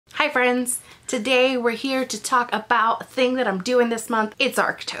Hi friends! Today we're here to talk about a thing that I'm doing this month. It's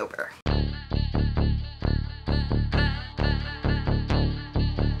Arctober.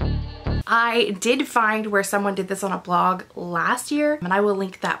 I did find where someone did this on a blog last year, and I will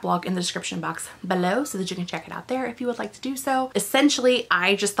link that blog in the description box below so that you can check it out there if you would like to do so. Essentially,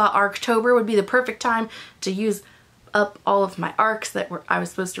 I just thought Arctober would be the perfect time to use up all of my arcs that I was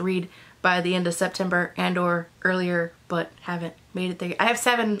supposed to read by the end of September and or earlier, but haven't made it there. I have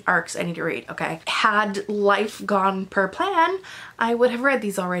 7 arcs I need to read, okay? Had life gone per plan, I would have read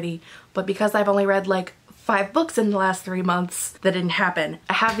these already, but because I've only read like 5 books in the last 3 months, that didn't happen.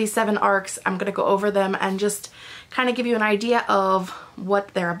 I have these 7 arcs. I'm gonna go over them and just kind of give you an idea of what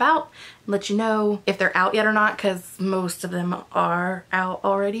they're about, let you know if they're out yet or not, because most of them are out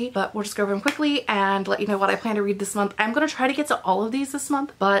already, but we'll just go over them quickly and let you know what I plan to read this month. I'm gonna try to get to all of these this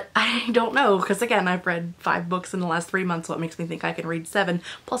month, but I don't know, because again, I've read 5 books in the last 3 months, so it makes me think I can read 7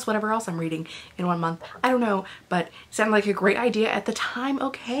 plus whatever else I'm reading in 1 month. I don't know, but it sounded like a great idea at the time.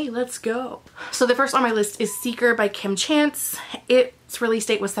 Okay, let's go. So the first on my list is Seeker by Kim Chance. Its release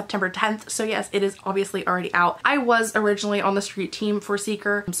date was September 10th, so yes, it is obviously already out. I was originally on the street team for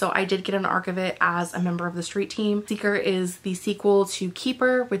Seeker, so I did get an arc of it as a member of the street team. Seeker is the sequel to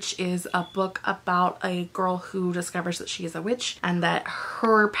Keeper, which is a book about a girl who discovers that she is a witch and that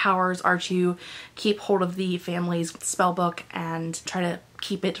her powers are to keep hold of the family's spell book and try to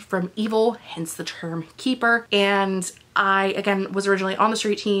keep it from evil, hence the term Keeper. And I, again, was originally on the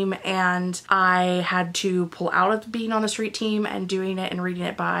street team, and I had to pull out of being on the street team and doing it and reading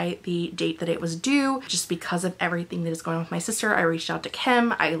it by the date that it was due, just because of everything that is going on with my sister. I reached out to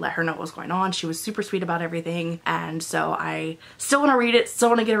Kim, I let her know what was going on. She was super sweet about everything, and so I still want to read it, still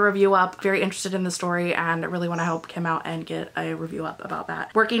want to get a review up. Very interested in the story, and I really want to help Kim out and get a review up about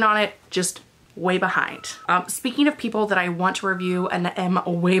that. Working on it, just way behind. Speaking of people that I want to review and am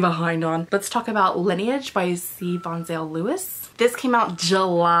way behind on, let's talk about Lineage by C. Von Zale Lewis. This came out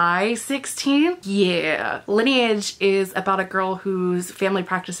July 16th. Yeah. Lineage is about a girl whose family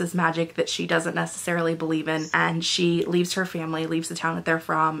practices magic that she doesn't necessarily believe in, and she leaves her family, leaves the town that they're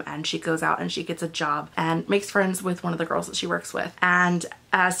from, and she goes out and she gets a job and makes friends with one of the girls that she works with. And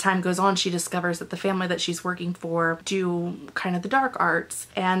as time goes on, she discovers that the family that she's working for do kind of the dark arts,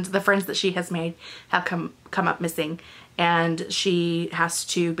 and the friends that she has made have come up missing, and she has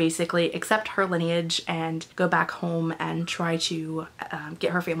to basically accept her lineage and go back home and try to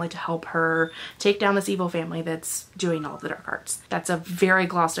get her family to help her take down this evil family that's doing all of the dark arts. That's a very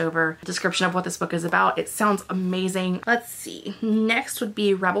glossed over description of what this book is about. It sounds amazing. Let's see. Next would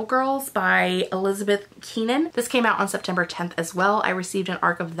be Rebel Girls by Elizabeth Keenan. This came out on September 10th as well. I received an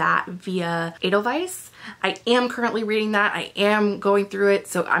arc of that via Edelweiss. I am currently reading that. I am going through it,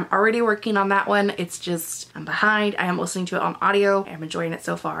 so I'm already working on that one. It's just, I'm behind. I am listening to it on audio. I'm enjoying it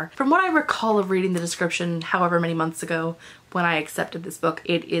so far. From what I recall of reading the description however many months ago when I accepted this book,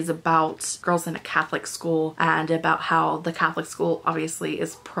 it is about girls in a Catholic school and about how the Catholic school obviously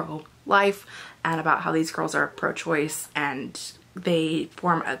is pro-life and about how these girls are pro-choice, and they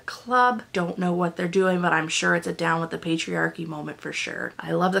form a club. Don't know what they're doing, but I'm sure it's a down with the patriarchy moment for sure.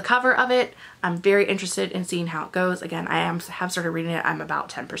 I love the cover of it. I'm very interested in seeing how it goes. Again, I have started reading it. I'm about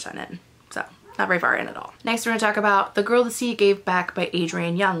 10% in, so not very far in at all. Next, we're gonna talk about The Girl the Sea Gave Back by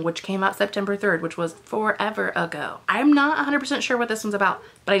Adrienne Young, which came out September 3rd, which was forever ago. I'm not 100% sure what this one's about,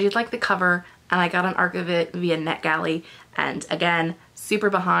 but I did like the cover, and I got an arc of it via NetGalley, and again, super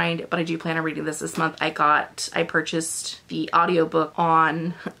behind, but I do plan on reading this month. I purchased the audiobook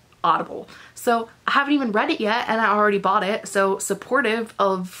on Audible. So I haven't even read it yet, and I already bought it. So supportive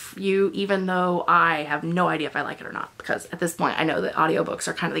of you, even though I have no idea if I like it or not, because at this point I know that audiobooks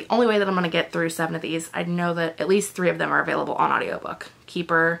are kind of the only way that I'm going to get through 7 of these. I know that at least 3 of them are available on audiobook.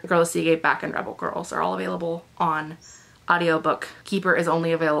 Keeper, The Girl the Sea Gave Back, and Rebel Girls are all available on audiobook. Keeper is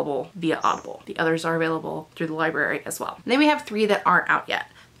only available via Audible. The others are available through the library as well. And then we have 3 that aren't out yet.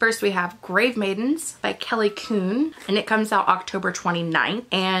 First, we have Grave Maidens by Kelly Kuhn, and it comes out October 29th,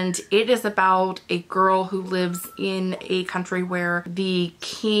 and it is about a girl who lives in a country where the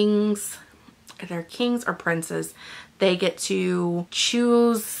kings, they're kings or princes, they get to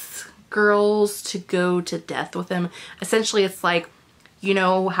choose girls to go to death with them. Essentially, it's like, you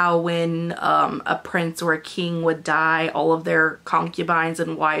know how when a prince or a king would die, all of their concubines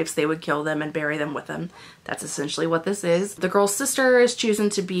and wives, they would kill them and bury them with them. That's essentially what this is. The girl's sister is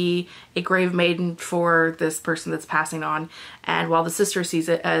chosen to be a grave maiden for this person that's passing on, and while the sister sees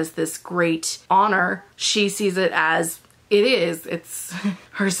it as this great honor, she sees it as it's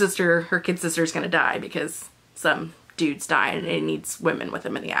her sister, her kid sister's gonna die because some dude's dying and it needs women with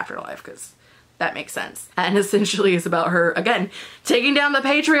him in the afterlife because that makes sense. And essentially is about her, again, taking down the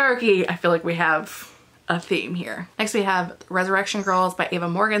patriarchy. I feel like we have a theme here. Next we have Resurrection Girls by Ava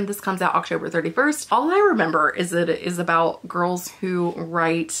Morgan. This comes out October 31st. All I remember is that it is about girls who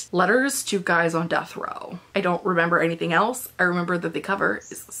write letters to guys on death row. I don't remember anything else. I remember that the cover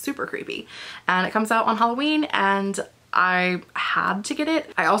is super creepy. And it comes out on Halloween, and I had to get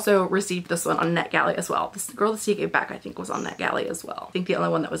it. I also received this one on NetGalley as well. This Girl the Sea Gave Back, I think, was on NetGalley as well. I think the only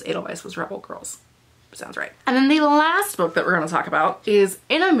one that was Edelweiss was Rebel Girls. Sounds right. And then the last book that we're going to talk about is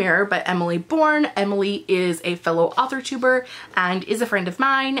In a Mirror by Emily Bourne. Emily is a fellow Authortuber and is a friend of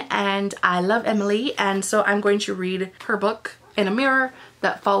mine, and I love Emily, and so I'm going to read her book In a Mirror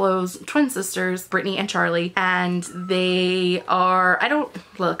that follows twin sisters, Brittany and Charlie, and they are,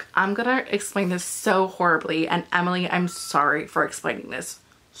 I'm gonna explain this so horribly, and Emily, I'm sorry for explaining this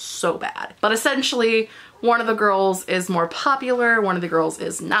so bad. But essentially, one of the girls is more popular, one of the girls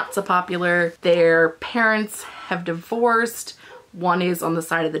is not so popular. Their parents have divorced. One is on the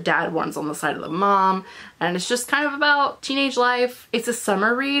side of the dad, one's on the side of the mom, and it's just kind of about teenage life. It's a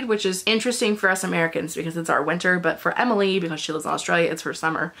summer read, which is interesting for us Americans because it's our winter, but for Emily, because she lives in Australia, it's her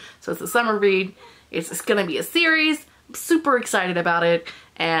summer. So it's a summer read. It's gonna be a series. I'm super excited about it,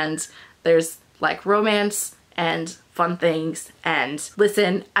 and there's like romance and fun things, and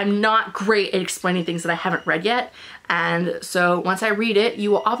listen, I'm not great at explaining things that I haven't read yet, and so once I read it,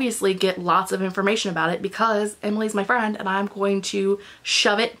 you will obviously get lots of information about it because Emily's my friend and I'm going to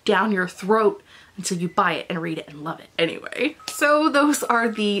shove it down your throat until you buy it and read it and love it. Anyway, so those are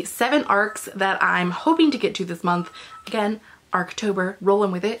the 7 arcs that I'm hoping to get to this month. Again, Arctober,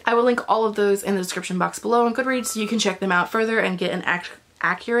 rolling with it. I will link all of those in the description box below on Goodreads so you can check them out further and get an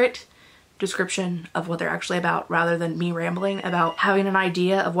accurate description of what they're actually about, rather than me rambling about having an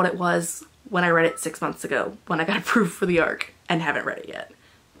idea of what it was when I read it 6 months ago when I got approved for the arc and haven't read it yet.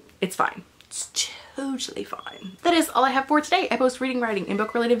 It's fine. It's totally fine. That is all I have for today. I post reading, writing, and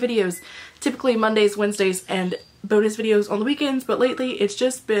book related videos, typically Mondays, Wednesdays, and bonus videos on the weekends, but lately it's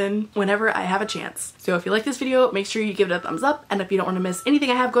just been whenever I have a chance. So if you like this video, make sure you give it a thumbs up, and if you don't want to miss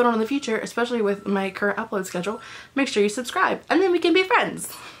anything I have going on in the future, especially with my current upload schedule, make sure you subscribe, and then we can be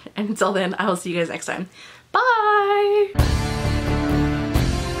friends. And until then, I will see you guys next time. Bye!